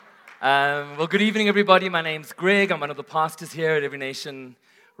Well, good evening, everybody. My name's Greg. I'm one of the pastors here at Every Nation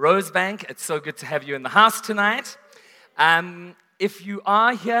Rosebank. It's so good to have you in the house tonight. If you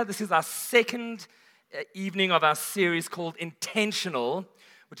are here, this is our second evening of our series called Intentional,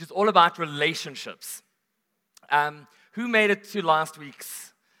 which is all about relationships. Who made it to last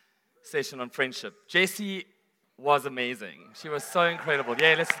week's session on friendship? Jessie was amazing. She was so incredible.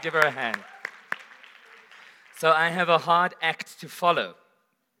 Yeah, let's give her a hand. So I have a hard act to follow.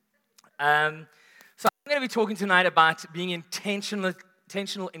 So I'm going to be talking tonight about being intentional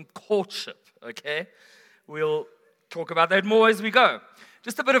in courtship, okay? We'll talk about that more as we go.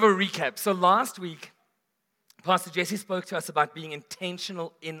 Just a bit of a recap. So last week, Pastor Jessie spoke to us about being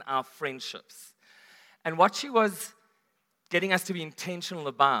intentional in our friendships. And what she was getting us to be intentional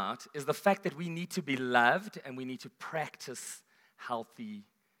about is the fact that we need to be loved and we need to practice healthy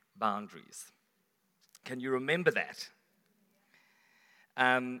boundaries. Can you remember that?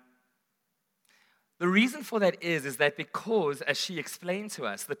 The reason for that is that because, as she explained to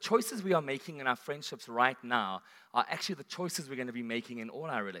us, the choices we are making in our friendships right now are actually the choices we're going to be making in all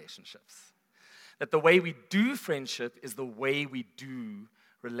our relationships. That the way we do friendship is the way we do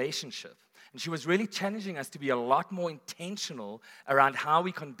relationship. And she was really challenging us to be a lot more intentional around how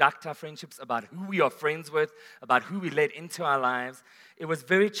we conduct our friendships, about who we are friends with, about who we let into our lives. It was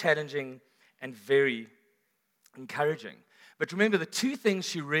very challenging and very encouraging. But remember, the two things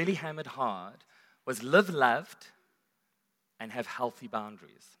she really hammered hard was live loved and have healthy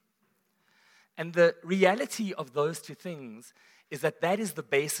boundaries. And the reality of those two things is that that is the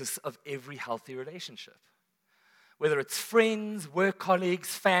basis of every healthy relationship. Whether it's friends, work colleagues,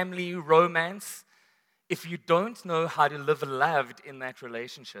 family, romance, if you don't know how to live loved in that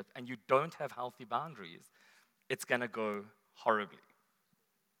relationship and you don't have healthy boundaries, it's going to go horribly.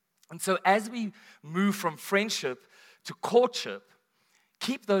 And so as we move from friendship to courtship,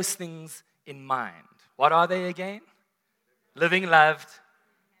 keep those things in mind. What are they again? Living loved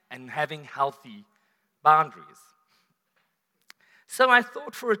and having healthy boundaries. So I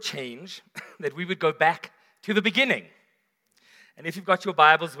thought for a change that we would go back to the beginning. And if you've got your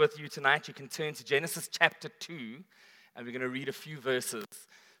Bibles with you tonight, you can turn to Genesis chapter 2, and we're going to read a few verses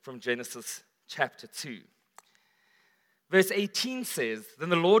from Genesis chapter 2. Verse 18 says, "Then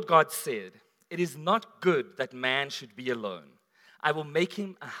the Lord God said, 'It is not good that man should be alone. I will make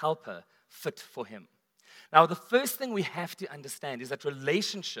him a helper fit for him.'" Now, the first thing we have to understand is that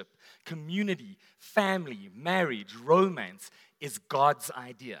relationship, community, family, marriage, romance is God's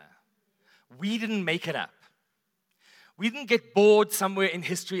idea. We didn't make it up. We didn't get bored somewhere in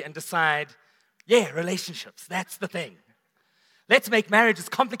history and decide, yeah, relationships, that's the thing. Let's make marriage as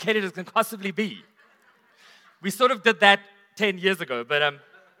complicated as it can possibly be. We sort of did that 10 years ago,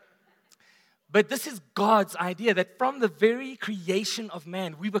 but this is God's idea that from the very creation of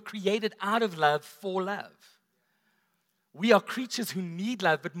man, we were created out of love for love. We are creatures who need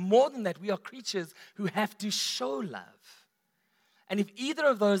love, but more than that, we are creatures who have to show love. And if either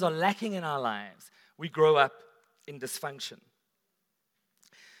of those are lacking in our lives, we grow up in dysfunction.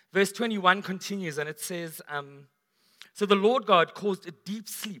 Verse 21 continues and it says, "So the Lord God caused a deep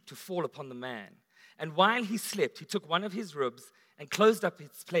sleep to fall upon the man. And while he slept, he took one of his ribs and closed up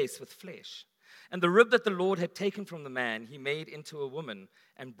its place with flesh. And the rib that the Lord had taken from the man, he made into a woman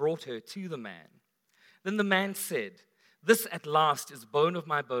and brought her to the man. Then the man said, 'This at last is bone of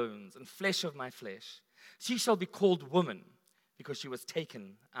my bones and flesh of my flesh. She shall be called woman because she was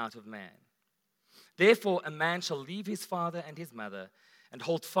taken out of man. Therefore a man shall leave his father and his mother and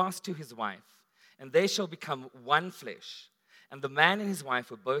hold fast to his wife, and they shall become one flesh. And the man and his wife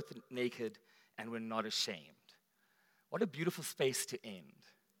were both naked and were not ashamed.'" What a beautiful space to end.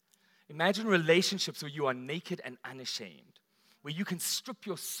 Imagine relationships where you are naked and unashamed, where you can strip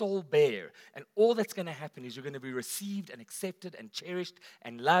your soul bare, and all that's going to happen is you're going to be received and accepted and cherished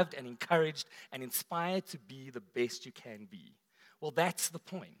and loved and encouraged and inspired to be the best you can be. Well, that's the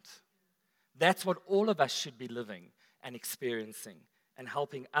point. That's what all of us should be living and experiencing and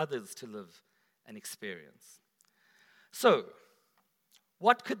helping others to live and experience. So,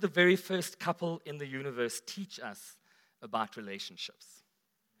 what could the very first couple in the universe teach us about relationships?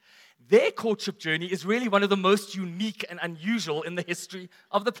 Their courtship journey is really one of the most unique and unusual in the history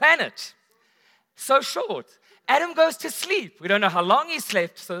of the planet. So short. Adam goes to sleep. We don't know how long he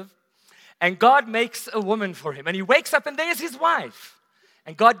slept, and God makes a woman for him. And he wakes up and there's his wife.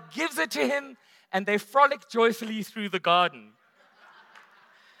 And God gives it to him, and they frolic joyfully through the garden.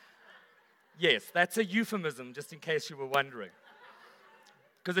 Yes, that's a euphemism, just in case you were wondering.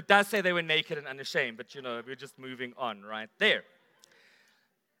 Because it does say they were naked and unashamed, but we're just moving on right there.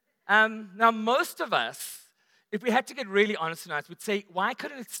 Now, most of us if we had to get really honest tonight, we'd say, why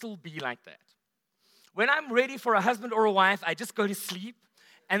couldn't it still be like that? When I'm ready for a husband or a wife, I just go to sleep,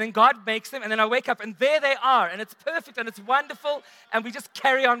 and then God makes them, and then I wake up, and there they are, and it's perfect, and it's wonderful, and we just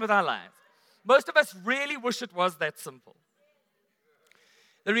carry on with our lives. Most of us really wish it was that simple.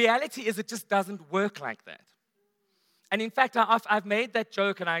 The reality is it just doesn't work like that. And in fact, I've made that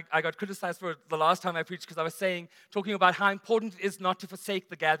joke, and I got criticized for it the last time I preached because I was talking about how important it is not to forsake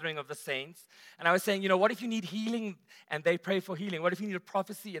the gathering of the saints. And I was saying, what if you need healing and they pray for healing? What if you need a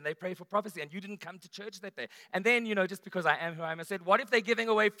prophecy and they pray for prophecy and you didn't come to church that day? And then, just because I am who I am, I said, what if they're giving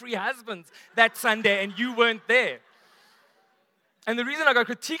away free husbands that Sunday and you weren't there? And the reason I got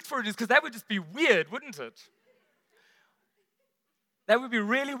critiqued for it is because that would just be weird, wouldn't it? That would be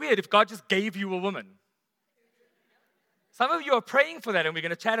really weird if God just gave you a woman. Some of you are praying for that, and we're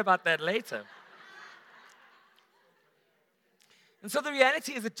going to chat about that later. And so the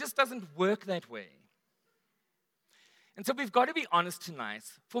reality is it just doesn't work that way. And so we've got to be honest tonight.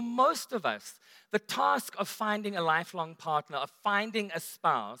 For most of us, the task of finding a lifelong partner, of finding a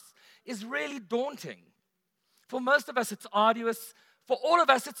spouse, is really daunting. For most of us, it's arduous. For all of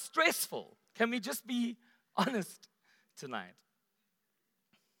us, it's stressful. Can we just be honest tonight?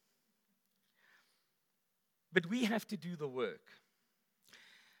 But we have to do the work.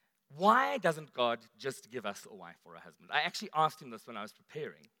 Why doesn't God just give us a wife or a husband? I actually asked him this when I was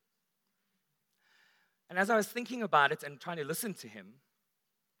preparing. And as I was thinking about it and trying to listen to him,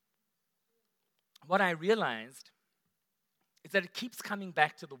 what I realized is that it keeps coming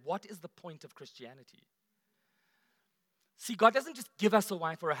back to what is the point of Christianity? See, God doesn't just give us a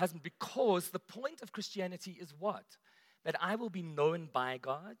wife or a husband because the point of Christianity is what? That I will be known by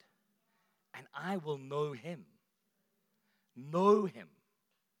God and I will know him. Know him.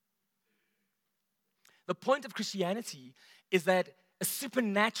 The point of Christianity is that a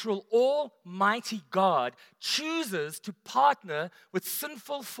supernatural, almighty God chooses to partner with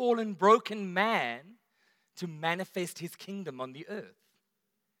sinful, fallen, broken man to manifest his kingdom on the earth.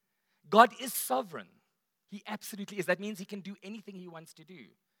 God is sovereign. He absolutely is. That means he can do anything he wants to do.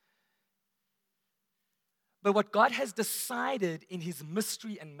 But what God has decided in his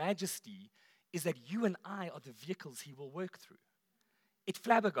mystery and majesty is that you and I are the vehicles he will work through. It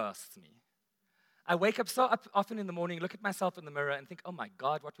flabbergasts me. I wake up so often in the morning, look at myself in the mirror and think, oh my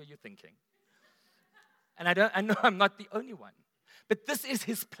God, what were you thinking? And I know I'm not the only one. But this is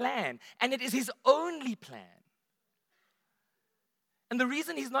his plan, and it is his only plan. And the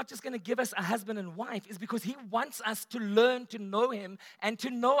reason he's not just going to give us a husband and wife is because he wants us to learn to know him and to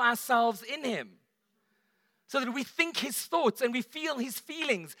know ourselves in him. So that we think his thoughts and we feel his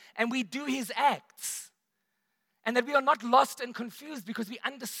feelings and we do his acts. And that we are not lost and confused because we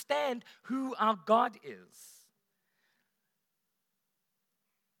understand who our God is.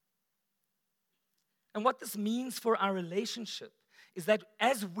 And what this means for our relationship is that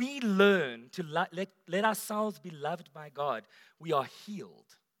as we learn to let ourselves be loved by God, we are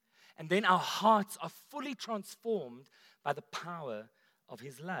healed. And then our hearts are fully transformed by the power of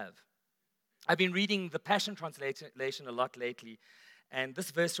his love. I've been reading the Passion Translation a lot lately, and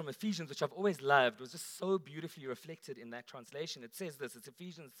this verse from Ephesians, which I've always loved, was just so beautifully reflected in that translation. It says this, it's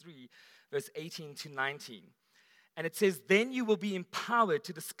Ephesians 3, verse 18 to 19. And it says, then you will be empowered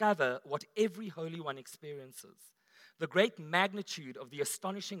to discover what every Holy One experiences, the great magnitude of the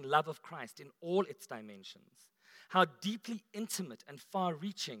astonishing love of Christ in all its dimensions. How deeply intimate and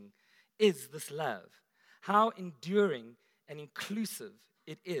far-reaching is this love. How enduring and inclusive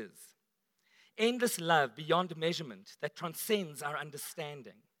it is. Endless love beyond measurement that transcends our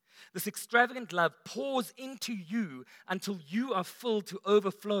understanding. This extravagant love pours into you until you are filled to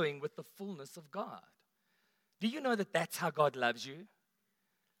overflowing with the fullness of God. Do you know that that's how God loves you?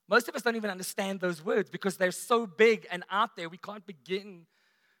 Most of us don't even understand those words because they're so big and out there, we can't begin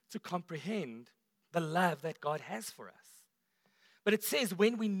to comprehend the love that God has for us. But it says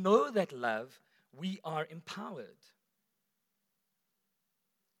when we know that love, we are empowered.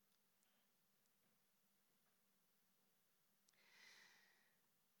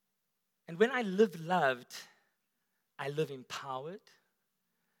 And when I live loved, I live empowered,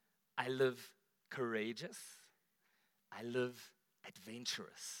 I live courageous, I live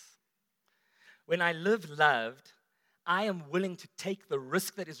adventurous. When I live loved, I am willing to take the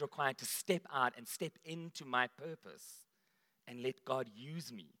risk that is required to step out and step into my purpose and let God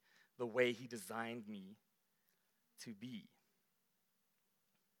use me the way he designed me to be.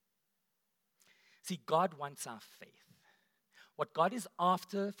 See, God wants our faith. What God is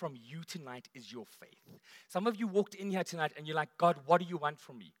after from you tonight is your faith. Some of you walked in here tonight and you're like, God, what do you want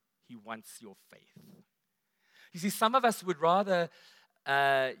from me? He wants your faith. You see, some of us would rather,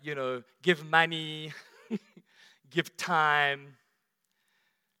 give money, give time,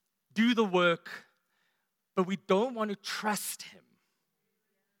 do the work, but we don't want to trust him.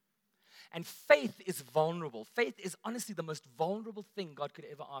 And faith is vulnerable. Faith is honestly the most vulnerable thing God could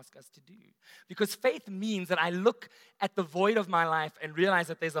ever ask us to do. Because faith means that I look at the void of my life and realize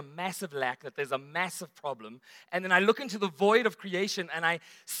that there's a massive lack, that there's a massive problem. And then I look into the void of creation and I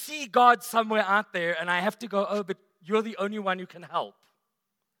see God somewhere out there and I have to go, oh, but you're the only one who can help.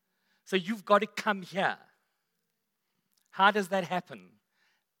 So you've got to come here. How does that happen?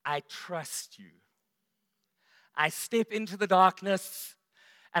 I trust you. I step into the darkness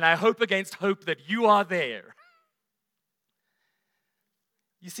and I hope against hope that you are there.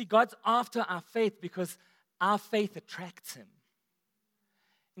 You see, God's after our faith because our faith attracts him.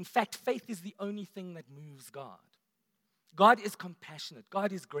 In fact, faith is the only thing that moves God. God is compassionate.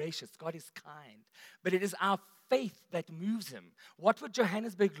 God is gracious. God is kind. But it is our faith that moves him. What would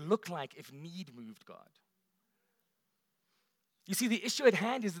Johannesburg look like if need moved God? You see, the issue at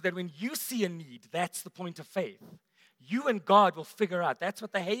hand is that when you see a need, that's the point of faith. You and God will figure out. That's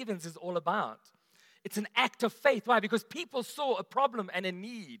what the Havens is all about. It's an act of faith. Why? Because people saw a problem and a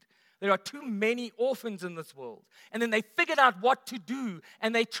need. There are too many orphans in this world. And then they figured out what to do,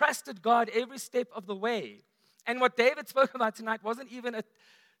 and they trusted God every step of the way. And what David spoke about tonight wasn't even a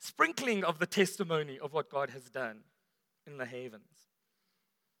sprinkling of the testimony of what God has done in the Havens.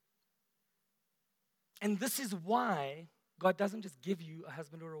 And this is why God doesn't just give you a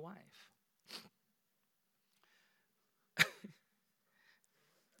husband or a wife.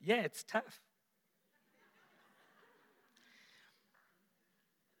 Yeah, it's tough.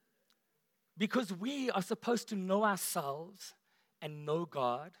 Because we are supposed to know ourselves and know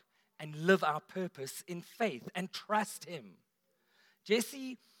God and live our purpose in faith and trust him.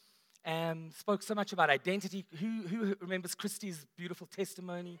 Jesse spoke so much about identity. Who remembers Christy's beautiful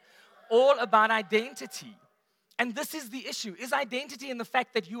testimony? All about identity. And this is the issue. Is identity in the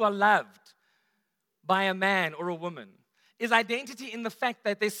fact that you are loved by a man or a woman? Is identity in the fact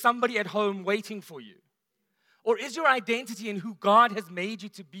that there's somebody at home waiting for you? Or is your identity in who God has made you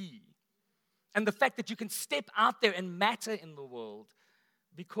to be? And the fact that you can step out there and matter in the world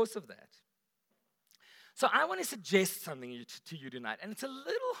because of that. So I want to suggest something to you tonight. And it's a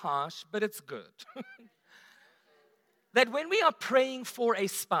little harsh, but it's good. That when we are praying for a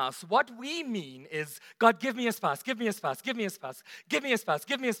spouse, what we mean is, God, give me a spouse, give me a spouse, give me a spouse, give me a spouse,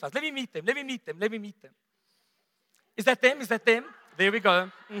 give me a spouse. Let me meet them, let me meet them, let me meet them. Is that them? Is that them? There we go.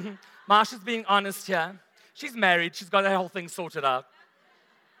 Mm-hmm. Marsha's being honest here. She's married. She's got that whole thing sorted out.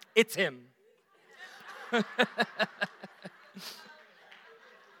 It's him.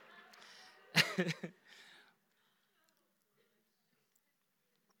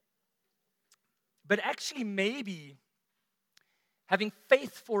 But actually, maybe having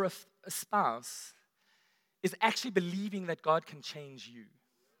faith for a spouse is actually believing that God can change you.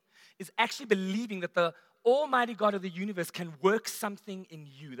 Is actually believing that the Almighty God of the universe can work something in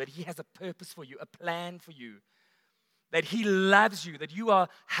you, that he has a purpose for you, a plan for you, that he loves you, that you are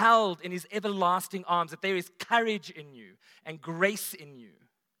held in his everlasting arms, that there is courage in you and grace in you.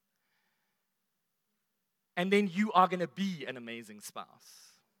 And then you are going to be an amazing spouse.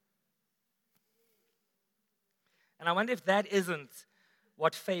 And I wonder if that isn't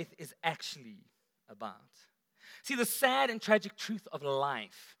what faith is actually about. See, the sad and tragic truth of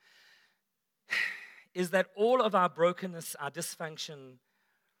life is that all of our brokenness, our dysfunction,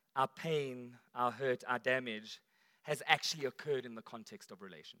 our pain, our hurt, our damage has actually occurred in the context of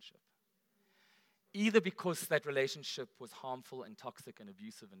relationship. Either because that relationship was harmful and toxic and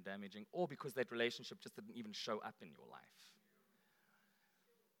abusive and damaging, or because that relationship just didn't even show up in your life.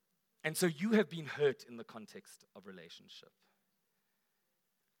 And so you have been hurt in the context of relationship.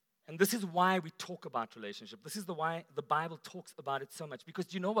 And this is why we talk about relationship. This is why the Bible talks about it so much.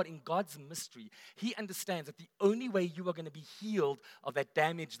 Because you know what? In God's mystery, he understands that the only way you are going to be healed of that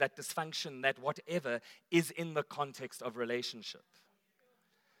damage, that dysfunction, that whatever, is in the context of relationship.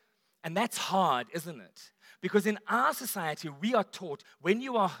 And that's hard, isn't it? Because in our society, we are taught, when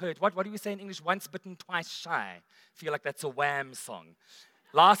you are hurt, what do we say in English? Once bitten, twice shy. I feel like that's a Wham song.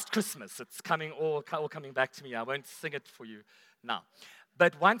 Last Christmas, it's coming all coming back to me. I won't sing it for you now.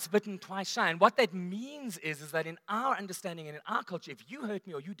 But once bitten, twice shy. And what that means is that in our understanding and in our culture, if you hurt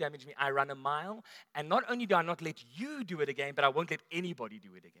me or you damage me, I run a mile. And not only do I not let you do it again, but I won't let anybody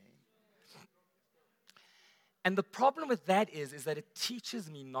do it again. And the problem with that is that it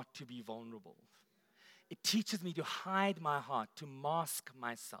teaches me not to be vulnerable. It teaches me to hide my heart, to mask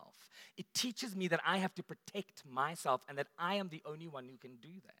myself. It teaches me that I have to protect myself and that I am the only one who can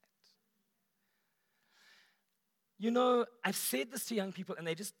do that. You know, I've said this to young people and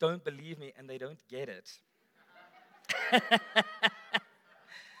they just don't believe me and they don't get it.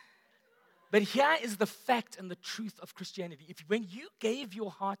 But here is the fact and the truth of Christianity. When you gave your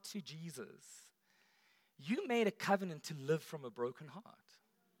heart to Jesus, you made a covenant to live from a broken heart.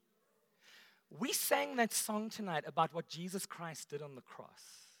 We sang that song tonight about what Jesus Christ did on the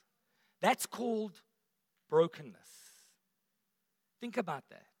cross. That's called brokenness. Think about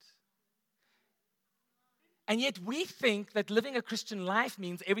that. And yet we think that living a Christian life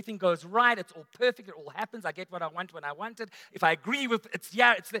means everything goes right, it's all perfect, it all happens, I get what I want when I want it. If I agree with it's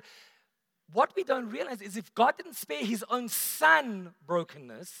the. What we don't realize is if God didn't spare his own son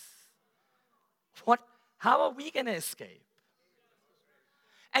brokenness, how are we going to escape?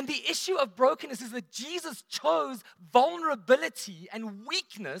 And the issue of brokenness is that Jesus chose vulnerability and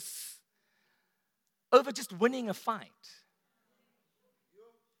weakness over just winning a fight.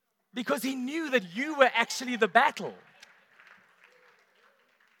 Because he knew that you were actually the battle.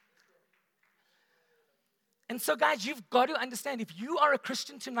 And so, guys, you've got to understand, if you are a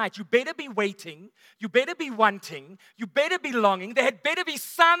Christian tonight, you better be waiting, you better be wanting, you better be longing. There had better be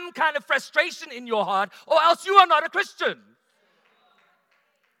some kind of frustration in your heart, or else you are not a Christian.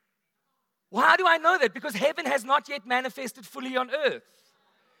 Well, how do I know that? Because heaven has not yet manifested fully on earth.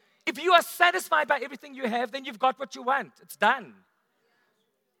 If you are satisfied by everything you have, then you've got what you want. It's done.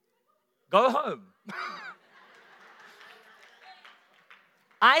 Go home.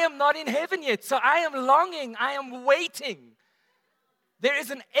 I am not in heaven yet, so I am longing, I am waiting. There is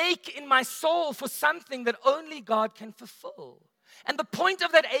an ache in my soul for something that only God can fulfill. And the point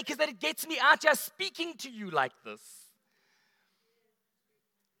of that ache is that it gets me out here speaking to you like this.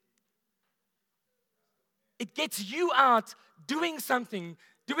 It gets you out doing something,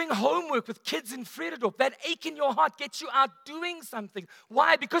 doing homework with kids in Vredendorp. That ache in your heart gets you out doing something.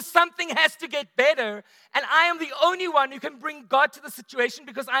 Why? Because something has to get better. And I am the only one who can bring God to the situation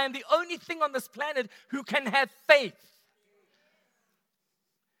because I am the only thing on this planet who can have faith.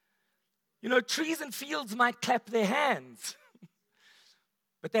 You know, trees and fields might clap their hands,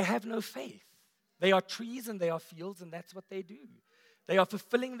 but they have no faith. They are trees and they are fields, and that's what they do. They are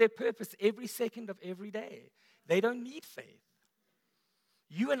fulfilling their purpose every second of every day. They don't need faith.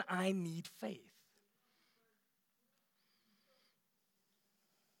 You and I need faith.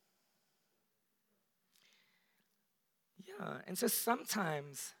 Yeah, and so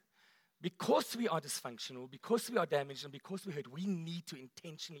sometimes, because we are dysfunctional, because we are damaged, and because we're hurt, we need to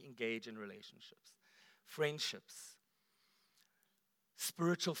intentionally engage in relationships, friendships,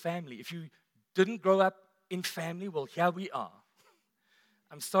 spiritual family. If you didn't grow up in family, well, here we are.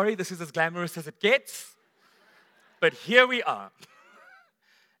 I'm sorry, this is as glamorous as it gets, but here we are.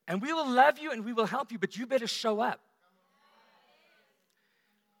 And we will love you and we will help you, but you better show up.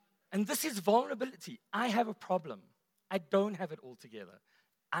 And this is vulnerability. I have a problem. I don't have it all together.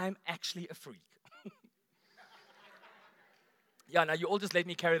 I'm actually a freak. Yeah, now you all just let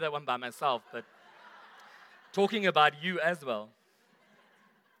me carry that one by myself, but talking about you as well.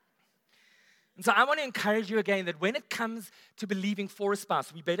 And so I want to encourage you again that when it comes to believing for a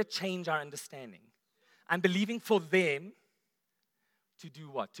spouse, we better change our understanding. I'm believing for them to do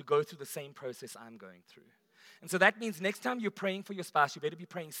what? To go through the same process I'm going through. And so that means next time you're praying for your spouse, you better be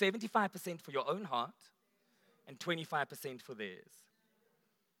praying 75% for your own heart and 25% for theirs.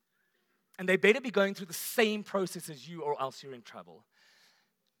 And they better be going through the same process as you, or else you're in trouble.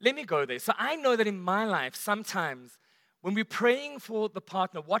 Let me go there. So I know that in my life, sometimes when we're praying for the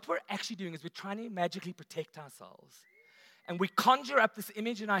partner, what we're actually doing is we're trying to magically protect ourselves. And we conjure up this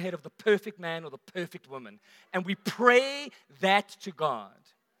image in our head of the perfect man or the perfect woman. And we pray that to God.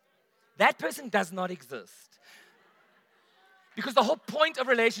 That person does not exist. Because the whole point of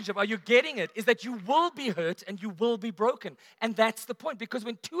relationship, are you getting it, is that you will be hurt and you will be broken. And that's the point. Because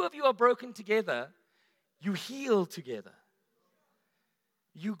when two of you are broken together, you heal together.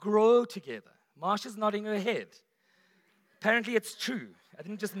 You grow together. Marsha's nodding her head. Apparently it's true. I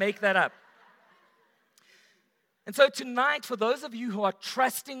didn't just make that up. And so tonight, for those of you who are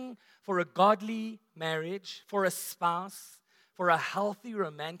trusting for a godly marriage, for a spouse, for a healthy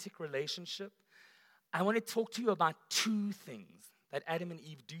romantic relationship, I want to talk to you about two things that Adam and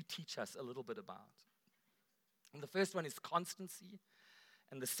Eve do teach us a little bit about. And the first one is constancy,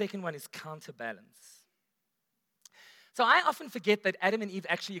 and the second one is counterbalance. So I often forget that Adam and Eve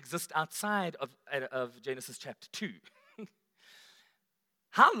actually exist outside of Genesis chapter 2.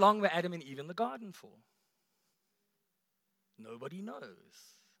 How long were Adam and Eve in the garden for? Nobody knows.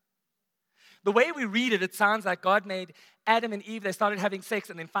 The way we read it, it sounds like God made Adam and Eve, they started having sex,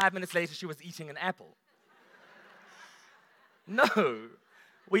 and then 5 minutes later she was eating an apple. No.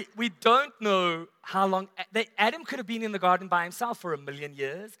 We don't know how long. Adam could have been in the garden by himself for 1,000,000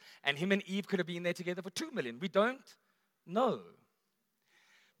 years, and him and Eve could have been there together for 2 million. We don't No.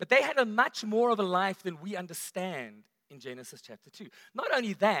 But they had a much more of a life than we understand in Genesis chapter 2. Not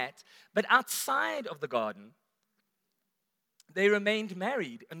only that, but outside of the garden, they remained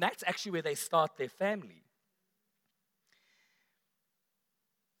married, and that's actually where they start their family.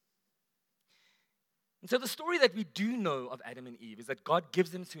 And so the story that we do know of Adam and Eve is that God gives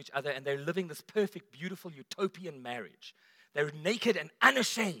them to each other, and they're living this perfect, beautiful, utopian marriage. They're naked and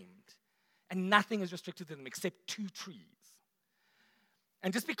unashamed, and nothing is restricted to them except 2 trees.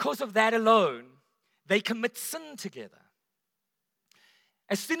 And just because of that alone, they commit sin together.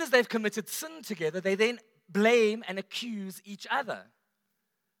 As soon as they've committed sin together, they then blame and accuse each other.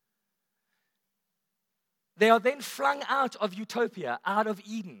 They are then flung out of utopia, out of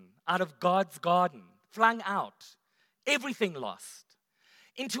Eden, out of God's garden, flung out, everything lost,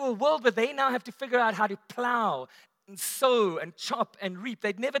 into a world where they now have to figure out how to plow and sow and chop and reap.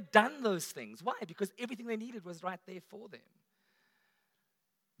 They'd never done those things. Why? Because everything they needed was right there for them.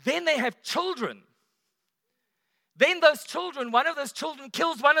 Then they have children. Then those children, one of those children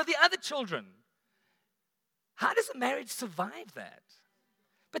kills one of the other children. How does a marriage survive that?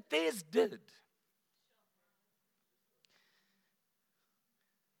 But theirs did.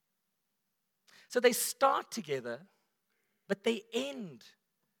 So they start together, but they end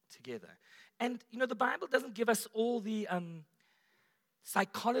together. And, the Bible doesn't give us all the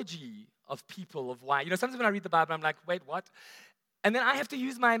psychology of people, of why. Sometimes when I read the Bible, I'm like, wait, what? And then I have to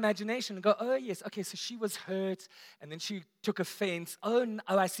use my imagination and go, oh, yes, okay, so she was hurt, and then she took offense. Oh,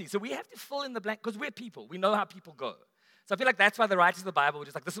 I see. So we have to fill in the blank, because we're people. We know how people go. So I feel like that's why the writers of the Bible were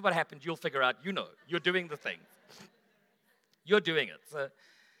just like, this is what happened. You'll figure out. You're doing the thing. You're doing it.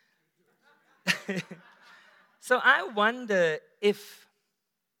 So I wonder if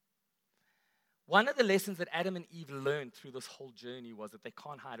one of the lessons that Adam and Eve learned through this whole journey was that they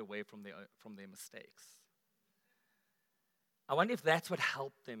can't hide away from their mistakes. I wonder if that's what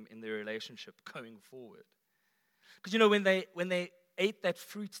helped them in their relationship going forward. Because when they ate that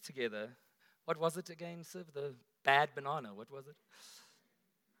fruit together, what was it again, Siv? The bad banana, what was it?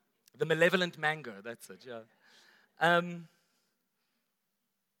 The malevolent mango, that's it, yeah.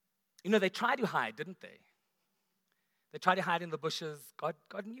 They tried to hide, didn't they? They tried to hide in the bushes. God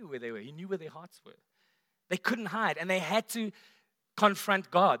knew where they were. He knew where their hearts were. They couldn't hide, and they had to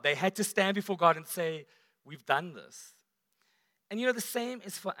confront God. They had to stand before God and say, we've done this. And the same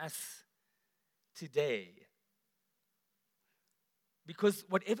is for us today. Because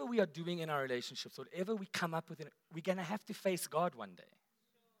whatever we are doing in our relationships, whatever we come up with, we're going to have to face God one day.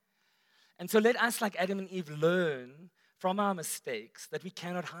 And so let us, like Adam and Eve, learn from our mistakes that we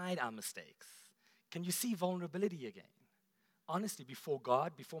cannot hide our mistakes. Can you see vulnerability again? Honestly, before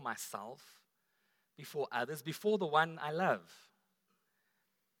God, before myself, before others, before the one I love.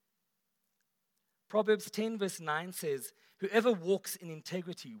 Proverbs 10 verse 9 says, whoever walks in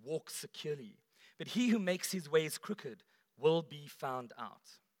integrity walks securely, but he who makes his ways crooked will be found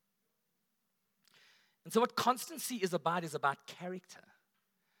out. And so what constancy is about character.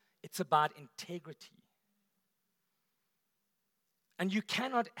 It's about integrity. And you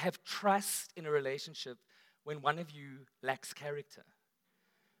cannot have trust in a relationship when one of you lacks character,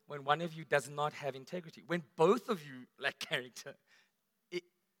 when one of you does not have integrity. When both of you lack character,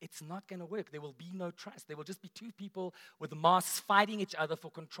 it's not going to work. There will be no trust. There will just be 2 people with masks fighting each other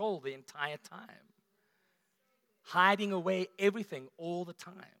for control the entire time, hiding away everything all the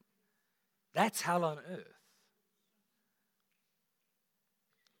time. That's hell on earth.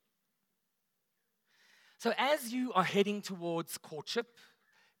 So as you are heading towards courtship,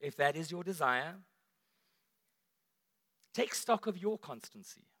 if that is your desire, take stock of your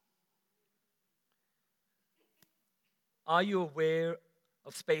constancy. Are you aware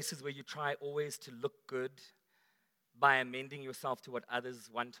of spaces where you try always to look good by amending yourself to what others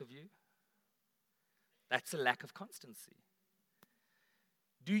want of you? That's a lack of constancy.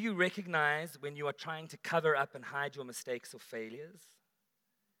 Do you recognize when you are trying to cover up and hide your mistakes or failures?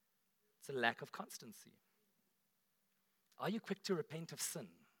 It's a lack of constancy. Are you quick to repent of sin?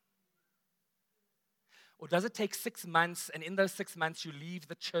 Or does it take 6 months, and in those 6 months you leave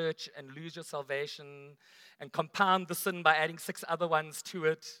the church and lose your salvation and compound the sin by adding 6 other ones to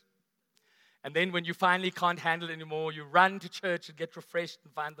it? And then when you finally can't handle it anymore, you run to church and get refreshed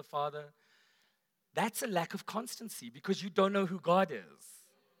and find the Father. That's a lack of constancy because you don't know who God is.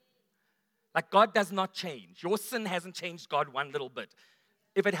 Like, God does not change. Your sin hasn't changed God one little bit.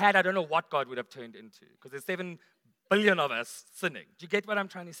 If it had, I don't know what God would have turned into, because there's 7 billion of us sinning. Do you get what I'm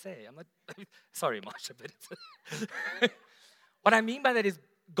trying to say? I'm not, sorry, Marsha, but what I mean by that is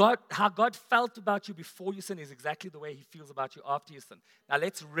how God felt about you before you sin is exactly the way he feels about you after you sin. Now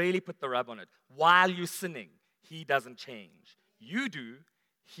let's really put the rub on it. While you're sinning, he doesn't change. You do,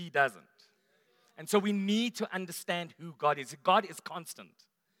 he doesn't. And so we need to understand who God is. God is constant.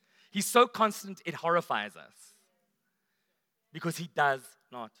 He's so constant, it horrifies us because he does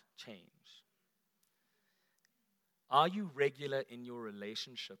not change. Are you regular in your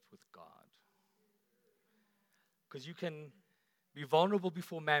relationship with God? Because you can be vulnerable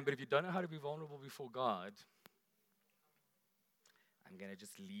before man, but if you don't know how to be vulnerable before God, I'm going to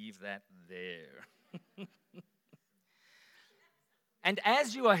just leave that there. And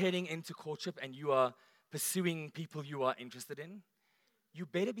as you are heading into courtship and you are pursuing people you are interested in, you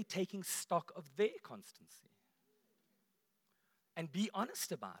better be taking stock of their constancy and be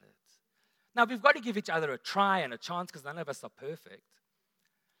honest about it. Now, we've got to give each other a try and a chance because none of us are perfect.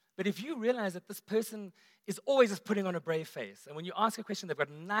 But if you realize that this person is always just putting on a brave face, and when you ask a question, they've got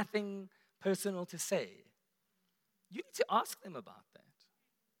nothing personal to say, you need to ask them about that.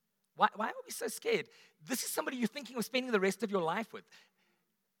 Why are we so scared? This is somebody you're thinking of spending the rest of your life with.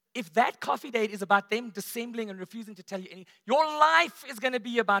 If that coffee date is about them dissembling and refusing to tell you anything, your life is going to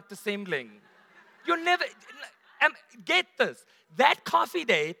be about dissembling. You're never, get this, that coffee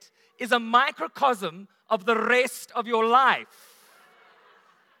date is a microcosm of the rest of your life.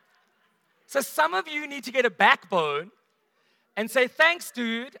 So some of you need to get a backbone and say, thanks,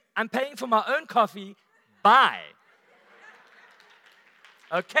 dude, I'm paying for my own coffee, bye.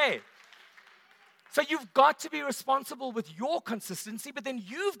 Okay. So you've got to be responsible with your consistency, but then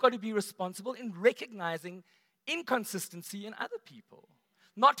you've got to be responsible in recognizing inconsistency in other people.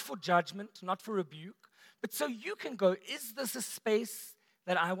 Not for judgment, not for rebuke, but so you can go, is this a space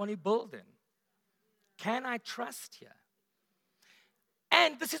that I want to build in? Can I trust here?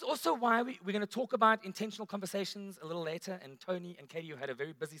 And this is also why we're going to talk about intentional conversations a little later, and Tony and Katie, who had a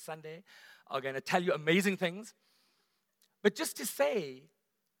very busy Sunday, are going to tell you amazing things. But just to say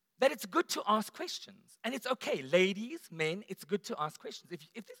that it's good to ask questions. And it's okay, ladies, men, it's good to ask questions.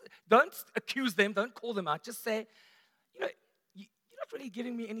 Don't accuse them, don't call them out. Just say, you're not really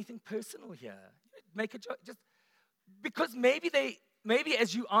giving me anything personal here. Make a joke. Just because maybe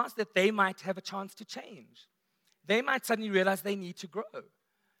as you ask that, they might have a chance to change. They might suddenly realize they need to grow.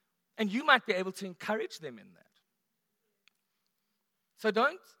 And you might be able to encourage them in that. So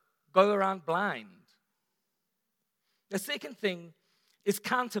don't go around blind. The second thing is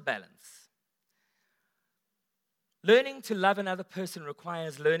counterbalance. Learning to love another person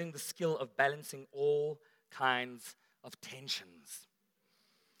requires learning the skill of balancing all kinds of tensions.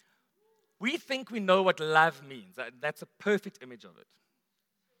 We think we know what love means. That's a perfect image of it.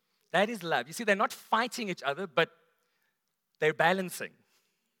 That is love. You see, they're not fighting each other, but they're balancing.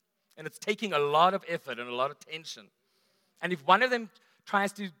 And it's taking a lot of effort and a lot of tension. And if one of them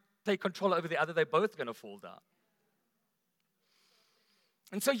tries to take control over the other, they're both going to fall down.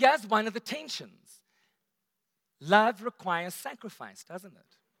 And so here's one of the tensions. Love requires sacrifice, doesn't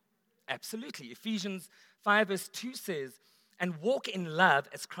it? Absolutely. Ephesians 5 verse 2 says, and walk in love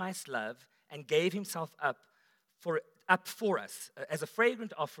as Christ loved and gave himself up for us as a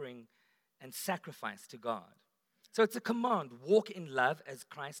fragrant offering and sacrifice to God. So it's a command. Walk in love as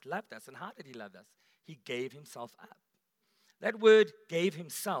Christ loved us. And how did he love us? He gave himself up. That word gave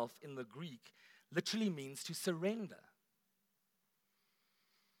himself in the Greek literally means to surrender.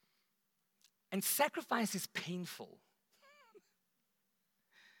 And sacrifice is painful.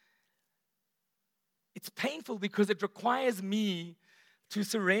 It's painful because it requires me to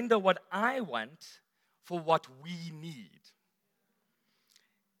surrender what I want for what we need.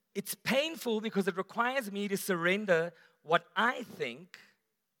 It's painful because it requires me to surrender what I think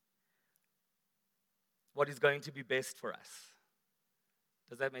what is going to be best for us.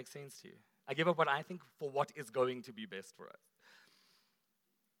 Does that make sense to you? I give up what I think for what is going to be best for us.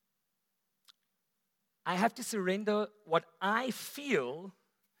 I have to surrender what I feel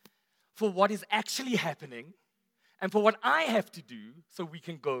for what is actually happening and for what I have to do so we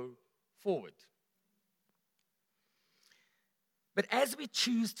can go forward. But as we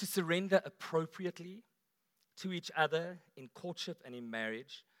choose to surrender appropriately to each other in courtship and in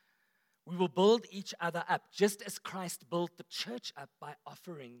marriage, we will build each other up, just as Christ built the church up by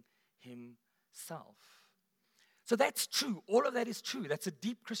offering himself. So that's true. All of that is true. That's a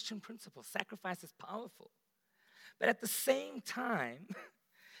deep Christian principle. Sacrifice is powerful. But at the same time,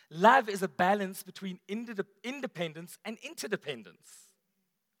 love is a balance between independence and interdependence.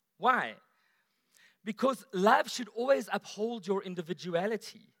 Why? Because love should always uphold your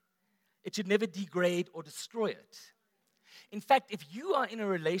individuality. It should never degrade or destroy it. In fact, if you are in a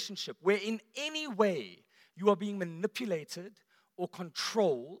relationship where in any way you are being manipulated or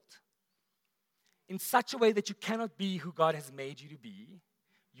controlled in such a way that you cannot be who God has made you to be,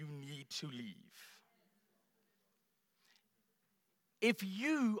 you need to leave. if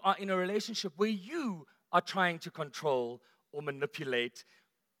you are in a relationship where you are trying to control or manipulate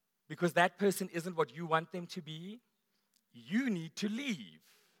because that person isn't what you want them to be, you need to leave.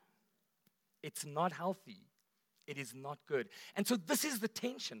 It's not healthy. It is not good. And so this is the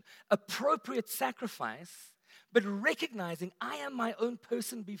tension. Appropriate sacrifice, but recognizing I am my own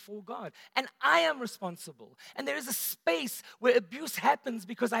person before God, and I am responsible. And there is a space where abuse happens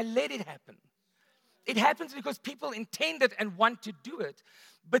because I let it happen. It happens because people intend it and want to do it.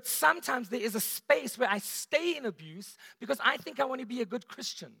 But sometimes there is a space where I stay in abuse because I think I want to be a good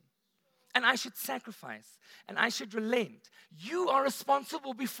Christian. And I should sacrifice. And I should relent. You are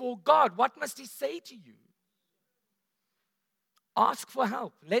responsible before God. What must He say to you? Ask for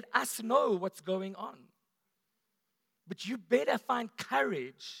help. Let us know what's going on. But you better find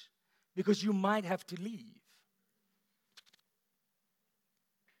courage because you might have to leave.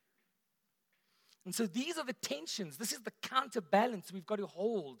 And so these are the tensions. This is the counterbalance we've got to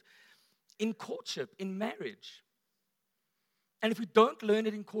hold in courtship, in marriage. And if we don't learn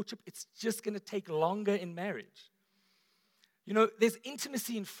it in courtship, it's just going to take longer in marriage. You know, there's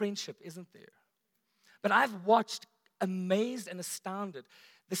intimacy in friendship, isn't there? But I've watched, amazed and astounded.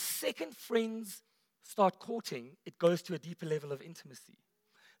 The second friends start courting, it goes to a deeper level of intimacy.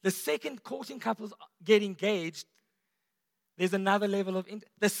 The second courting couples get engaged, there's another level of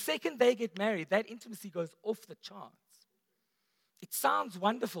intimacy. The second they get married, that intimacy goes off the charts. It sounds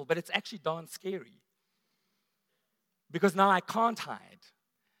wonderful, but it's actually darn scary. Because now I can't hide.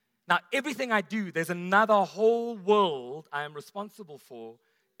 Now everything I do, there's another whole world I am responsible for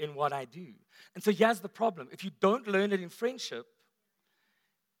in what I do. And so here's the problem. If you don't learn it in friendship,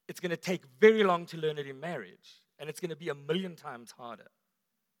 it's going to take very long to learn it in marriage. And it's going to be 1,000,000 times harder.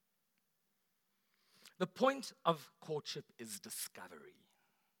 The point of courtship is discovery.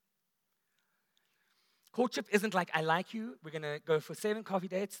 Courtship isn't like, I like you, we're going to go for 7 coffee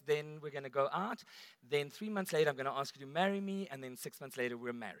dates, then we're going to go out, then 3 months later I'm going to ask you to marry me, and then 6 months later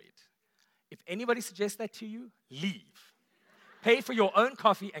we're married. If anybody suggests that to you, leave. Pay for your own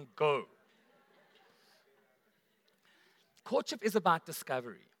coffee and go. Courtship is about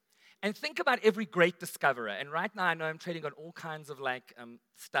discovery. And think about every great discoverer. And right now I know I'm trading on all kinds of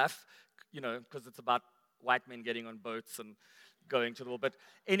stuff, because it's about white men getting on boats and going to the world. But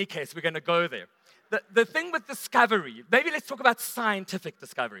in any case, we're going to go there. The thing with discovery, maybe let's talk about scientific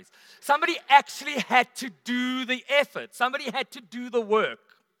discoveries. Somebody actually had to do the effort. Somebody had to do the work.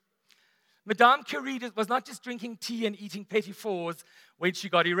 Madame Curie was not just drinking tea and eating petit fours when she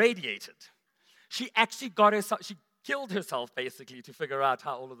got irradiated. She actually she killed herself, basically, to figure out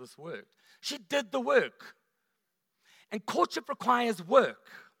how all of this worked. She did the work. And courtship requires work.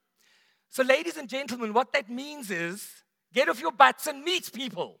 So, ladies and gentlemen, what that means is get off your butts and meet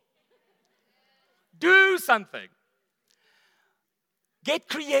people. Do something. Get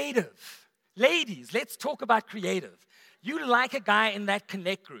creative. Ladies, let's talk about creative. You like a guy in that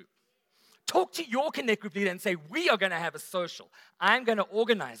connect group. Talk to your connect group leader and say, we are going to have a social. I'm going to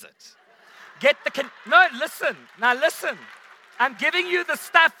organize it. No, listen. Now listen. I'm giving you the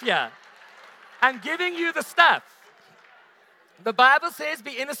stuff here. I'm giving you the stuff. The Bible says,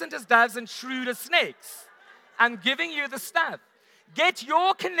 be innocent as doves and shrewd as snakes. I'm giving you the stuff. Get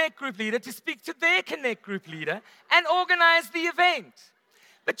your connect group leader to speak to their connect group leader and organize the event.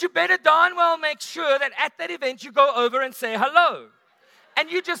 But you better darn well make sure that at that event you go over and say hello. And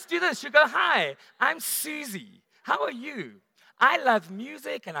you just do this. You go, hi, I'm Susie. How are you? I love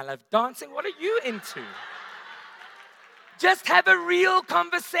music and I love dancing. What are you into? Just have a real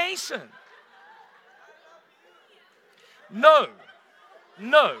conversation. No.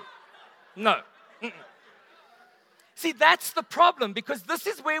 Mm-mm. See, that's the problem, because this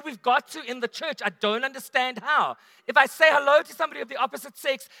is where we've got to in the church. I don't understand how. If I say hello to somebody of the opposite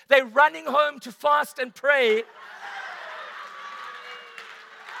sex, they're running home to fast and pray.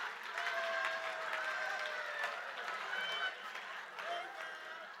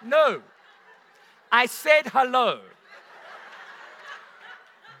 No. I said hello.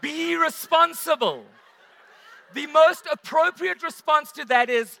 Be responsible. The most appropriate response to that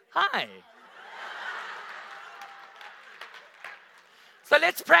is, hi. So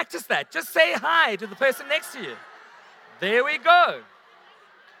let's practice that. Just say hi to the person next to you. There we go.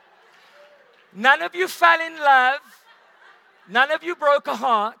 None of you fell in love. None of you broke a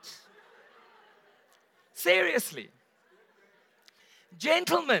heart. Seriously.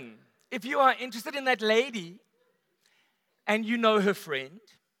 Gentlemen, if you are interested in that lady and you know her friend,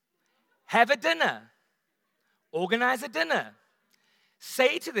 have a dinner. Organize a dinner.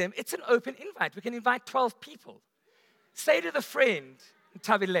 Say to them, it's an open invite. We can invite 12 people. Say to the friend,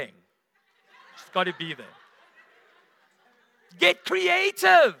 Tabileng, she's got to be there. Get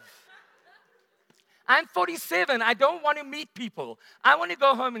creative. I'm 47. I don't want to meet people. I want to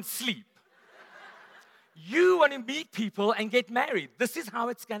go home and sleep. You want to meet people and get married. This is how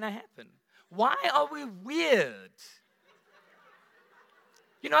it's going to happen. Why are we weird?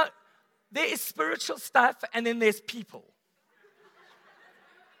 You know, there is spiritual stuff and then there's people.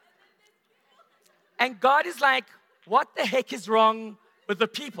 And God is like, what the heck is wrong with the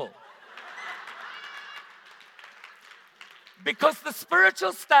people? Because the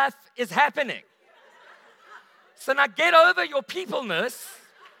spiritual stuff is happening. So now get over your peopleness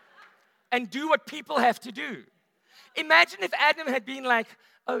and do what people have to do. Imagine if Adam had been like,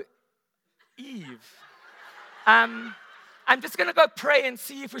 oh, Eve, I'm just going to go pray and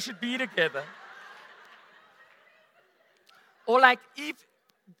see if we should be together. Or like, Eve,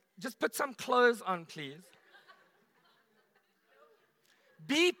 just put some clothes on, please.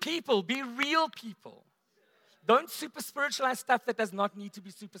 Be people, be real people. Don't super spiritualize stuff that does not need to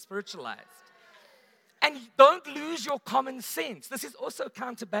be super spiritualized. And don't lose your common sense. This is also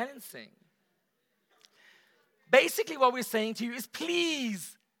counterbalancing. Basically, what we're saying to you is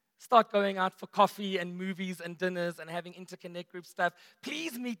please start going out for coffee and movies and dinners and having interconnect group stuff.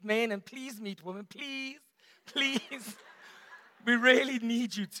 Please meet men and please meet women. Please, please. We really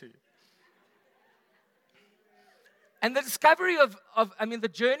need you to. And the discovery the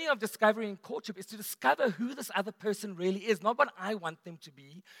journey of discovery in courtship is to discover who this other person really is, not what I want them to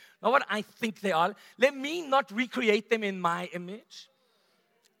be, not what I think they are. Let me not recreate them in my image.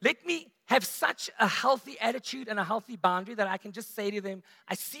 Let me have such a healthy attitude and a healthy boundary that I can just say to them,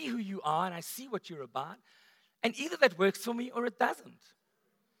 I see who you are and I see what you're about. And either that works for me or it doesn't.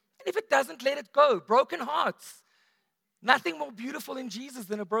 And if it doesn't, let it go. Broken hearts. Nothing more beautiful in Jesus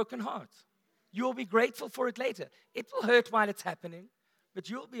than a broken heart. You'll be grateful for it later. It will hurt while it's happening, but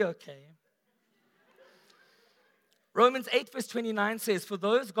you'll be okay. Romans 8 verse 29 says, for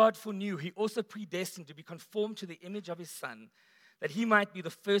those God foreknew, he also predestined to be conformed to the image of his Son, that he might be the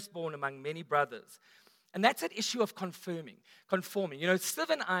firstborn among many brothers. And that's that issue of conforming. You know, Siv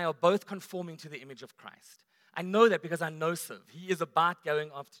and I are both conforming to the image of Christ. I know that because I know Siv. He is about going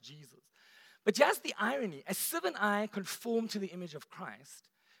after Jesus. But just the irony, as Siv and I conform to the image of Christ,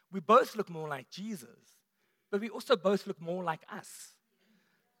 we both look more like Jesus, but we also both look more like us.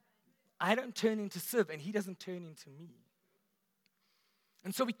 I don't turn into Siv, and he doesn't turn into me.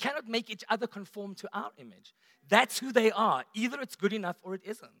 And so we cannot make each other conform to our image. That's who they are. Either it's good enough or it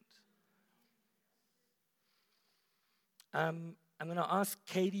isn't. I'm going to ask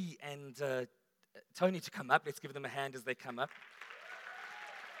Katie and Tony to come up. Let's give them a hand as they come up.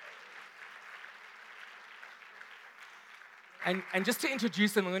 And just to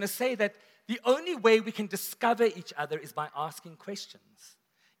introduce them, I'm going to say that the only way we can discover each other is by asking questions,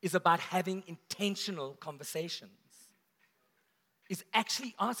 is about having intentional conversations, is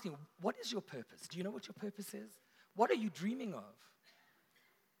actually asking, what is your purpose? Do you know what your purpose is? What are you dreaming of?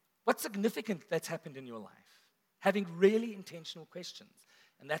 What's significant that's happened in your life? Having really intentional questions.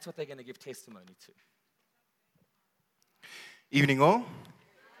 And that's what they're going to give testimony to. Evening all.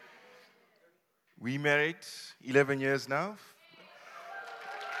 We married 11 years now.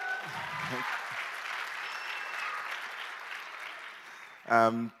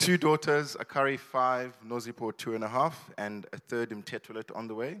 2 daughters, Akari 5, Nozipo 2.5, and a third Mtetulet on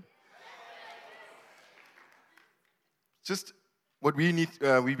the way. Just what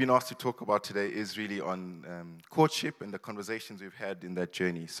we've been asked to talk about today is really on courtship and the conversations we've had in that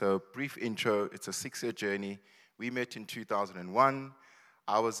journey. So brief intro, it's a 6-year journey. We met in 2001.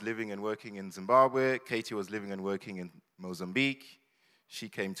 I was living and working in Zimbabwe. Katie was living and working in Mozambique. She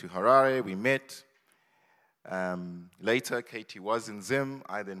came to Harare. We met. Later, Katie was in Zim.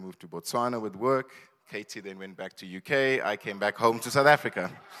 I then moved to Botswana with work. Katie then went back to UK. I came back home to South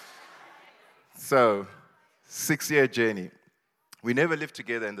Africa. So, 6-year journey. We never lived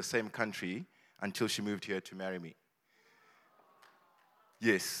together in the same country until she moved here to marry me.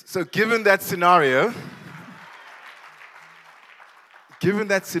 Yes. So, given that scenario,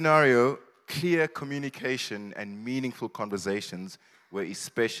 clear communication and meaningful conversations were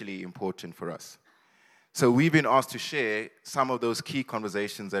especially important for us. So we've been asked to share some of those key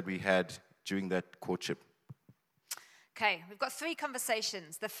conversations that we had during that courtship. Okay, we've got 3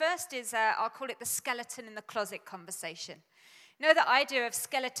 conversations. The first is, I'll call it the skeleton in the closet conversation. You know the idea of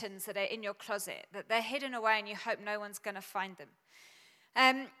skeletons that are in your closet, that they're hidden away and you hope no one's going to find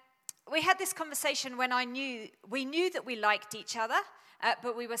them. We had this conversation when we knew that we liked each other,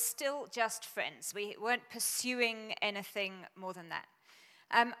 but we were still just friends. We weren't pursuing anything more than that.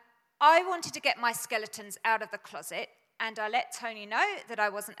 I wanted to get my skeletons out of the closet, and I let Tony know that I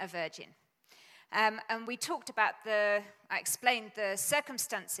wasn't a virgin. And we talked about I explained the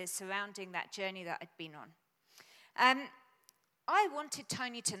circumstances surrounding that journey that I'd been on. I wanted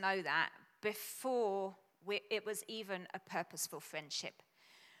Tony to know that before it was even a purposeful friendship.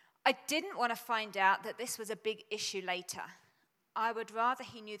 I didn't want to find out that this was a big issue later. I would rather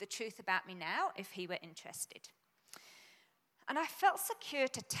he knew the truth about me now if he were interested. And I felt secure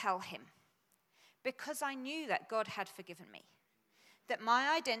to tell him because I knew that God had forgiven me, that my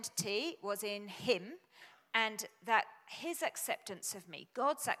identity was in him, and that his acceptance of me,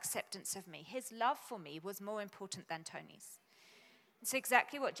 God's acceptance of me, his love for me was more important than Tony's. It's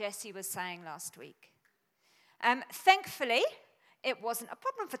exactly what Jesse was saying last week. Thankfully, it wasn't a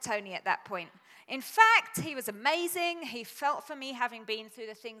problem for Tony at that point. In fact, he was amazing. He felt for me having been through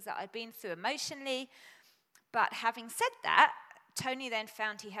the things that I'd been through emotionally. But having said that, Tony then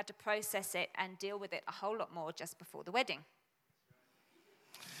found he had to process it and deal with it a whole lot more just before the wedding.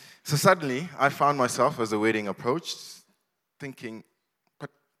 So suddenly, I found myself as the wedding approached thinking,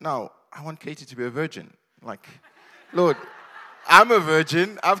 but now I want Katie to be a virgin. Like, Lord, I'm a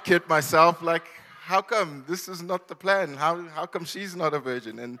virgin. I've kept myself. Like, how come this is not the plan? How come she's not a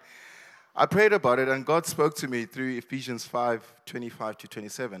virgin? And I prayed about it, and God spoke to me through Ephesians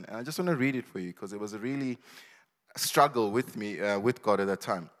 5:25-27. And I just want to read it for you because it was a really struggle with me, with God at that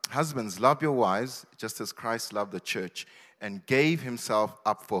time. Husbands, love your wives just as Christ loved the church and gave himself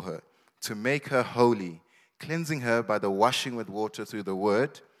up for her to make her holy, cleansing her by the washing with water through the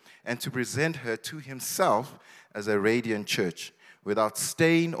word, and to present her to himself as a radiant church, without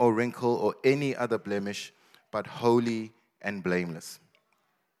stain or wrinkle or any other blemish, but holy and blameless.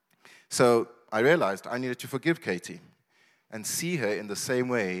 So I realized I needed to forgive Katie and see her in the same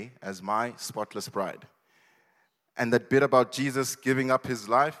way as my spotless bride. And that bit about Jesus giving up his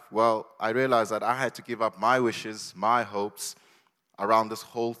life, well, I realized that I had to give up my wishes, my hopes around this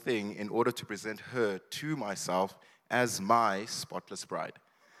whole thing in order to present her to myself as my spotless bride.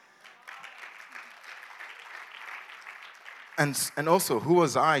 And also, who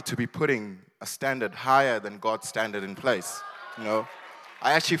was I to be putting a standard higher than God's standard in place? You know,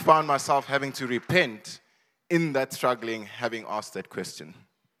 I actually found myself having to repent in that struggling, having asked that question.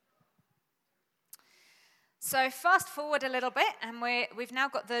 So fast forward a little bit, and we've now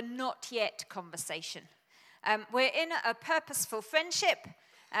got the not yet conversation. We're in a purposeful friendship.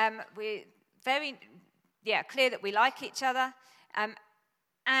 We're very clear that we like each other.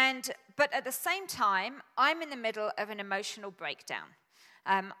 But at the same time, I'm in the middle of an emotional breakdown.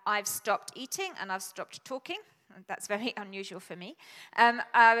 I've stopped eating and I've stopped talking. That's very unusual for me.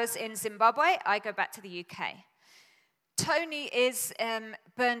 I was in Zimbabwe. I go back to the UK. Tony is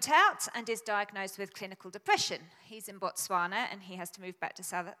burnt out and is diagnosed with clinical depression. He's in Botswana and he has to move back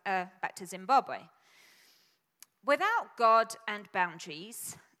to Zimbabwe. Without God and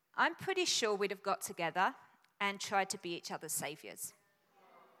boundaries, I'm pretty sure we'd have got together and tried to be each other's saviors.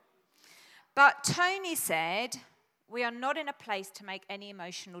 But Tony said, we are not in a place to make any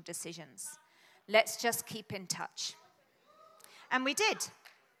emotional decisions. Let's just keep in touch. And we did.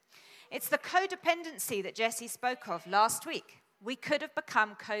 It's the codependency that Jesse spoke of last week. We could have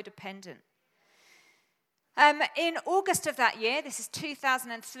become codependent. In August of that year, this is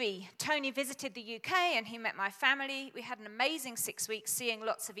 2003, Tony visited the UK and he met my family. We had an amazing 6 weeks seeing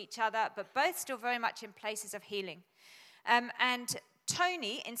lots of each other, but both still very much in places of healing. And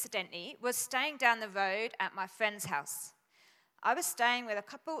Tony, incidentally, was staying down the road at my friend's house. I was staying with a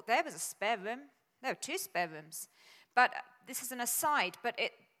couple. There was a spare room. There were 2 spare rooms. But this is an aside, but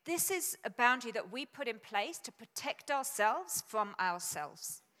this is a boundary that we put in place to protect ourselves from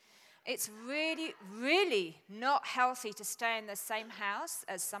ourselves. It's really, really not healthy to stay in the same house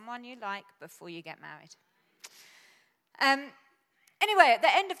as someone you like before you get married. Anyway, at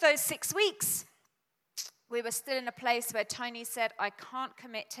the end of those 6 weeks, we were still in a place where Tony said, I can't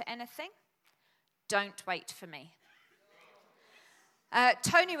commit to anything. Don't wait for me.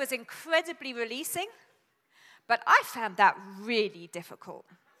 Tony was incredibly releasing, but I found that really difficult.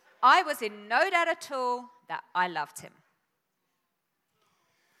 I was in no doubt at all that I loved him.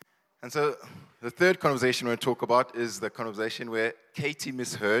 And so the third conversation we're going to talk about is the conversation where Katie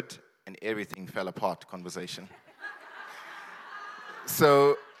misheard and everything fell apart conversation.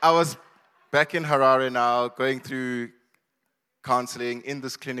 So I was back in Harare now, going through counseling in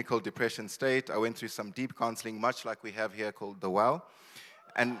this clinical depression state. I went through some deep counseling, much like we have here called The Well.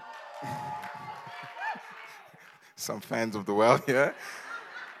 And some fans of The Well here.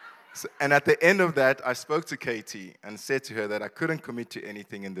 And at the end of that, I spoke to Katie and said to her that I couldn't commit to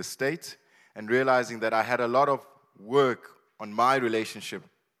anything in this state, and realizing that I had a lot of work on my relationship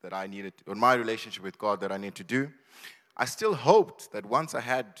that I needed, on my relationship with God that I need to do. I still hoped that once I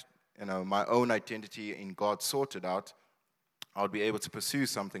had my own identity in God sorted out, I would be able to pursue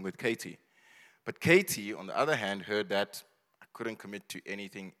something with Katie. But Katie, on the other hand, heard that I couldn't commit to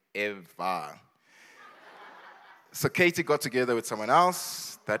anything ever. So Katie got together with someone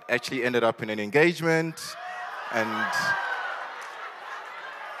else that actually ended up in an engagement, and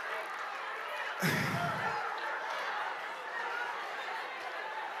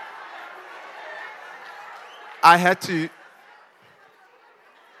I had to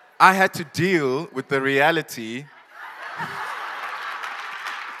deal with the reality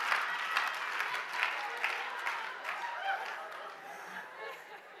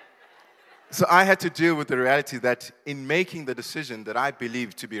So I had to deal with the reality that in making the decision that I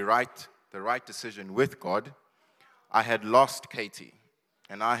believed to be right, the right decision with God, I had lost Katie,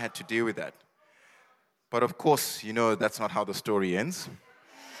 and I had to deal with that. But of course, that's not how the story ends.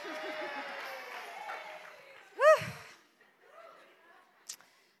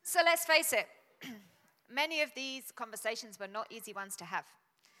 So let's face it, many of these conversations were not easy ones to have,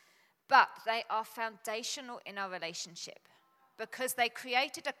 but they are foundational in our relationship because they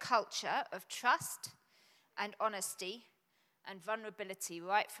created a culture of trust and honesty and vulnerability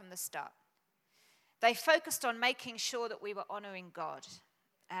right from the start. They focused on making sure that we were honoring God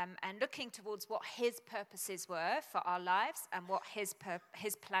and looking towards what His purposes were for our lives and what His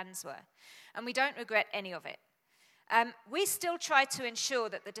plans were. And we don't regret any of it. We still try to ensure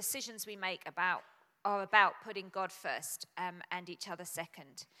that the decisions we make are about putting God first and each other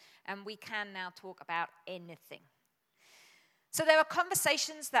second. And we can now talk about anything. So there are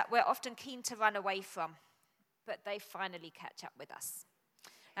conversations that we're often keen to run away from, but they finally catch up with us.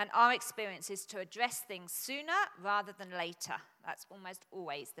 And our experience is to address things sooner rather than later. That's almost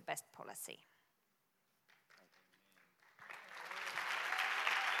always the best policy.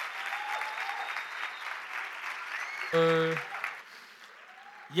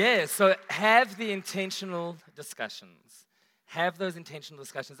 So have the intentional discussions. Have those intentional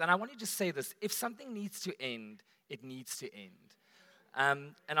discussions. And I want to just say this. If something needs to end, it needs to end.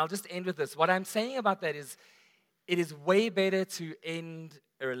 And I'll just end with this. What I'm saying about that is, it is way better to end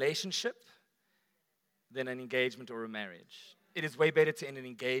a relationship than an engagement or a marriage. It is way better to end an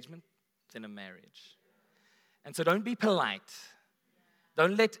engagement than a marriage. And so don't be polite.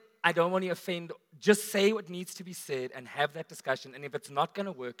 I don't want to offend. Just say what needs to be said and have that discussion. And if it's not going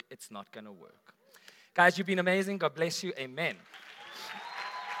to work, it's not going to work. Guys, you've been amazing. God bless you. Amen.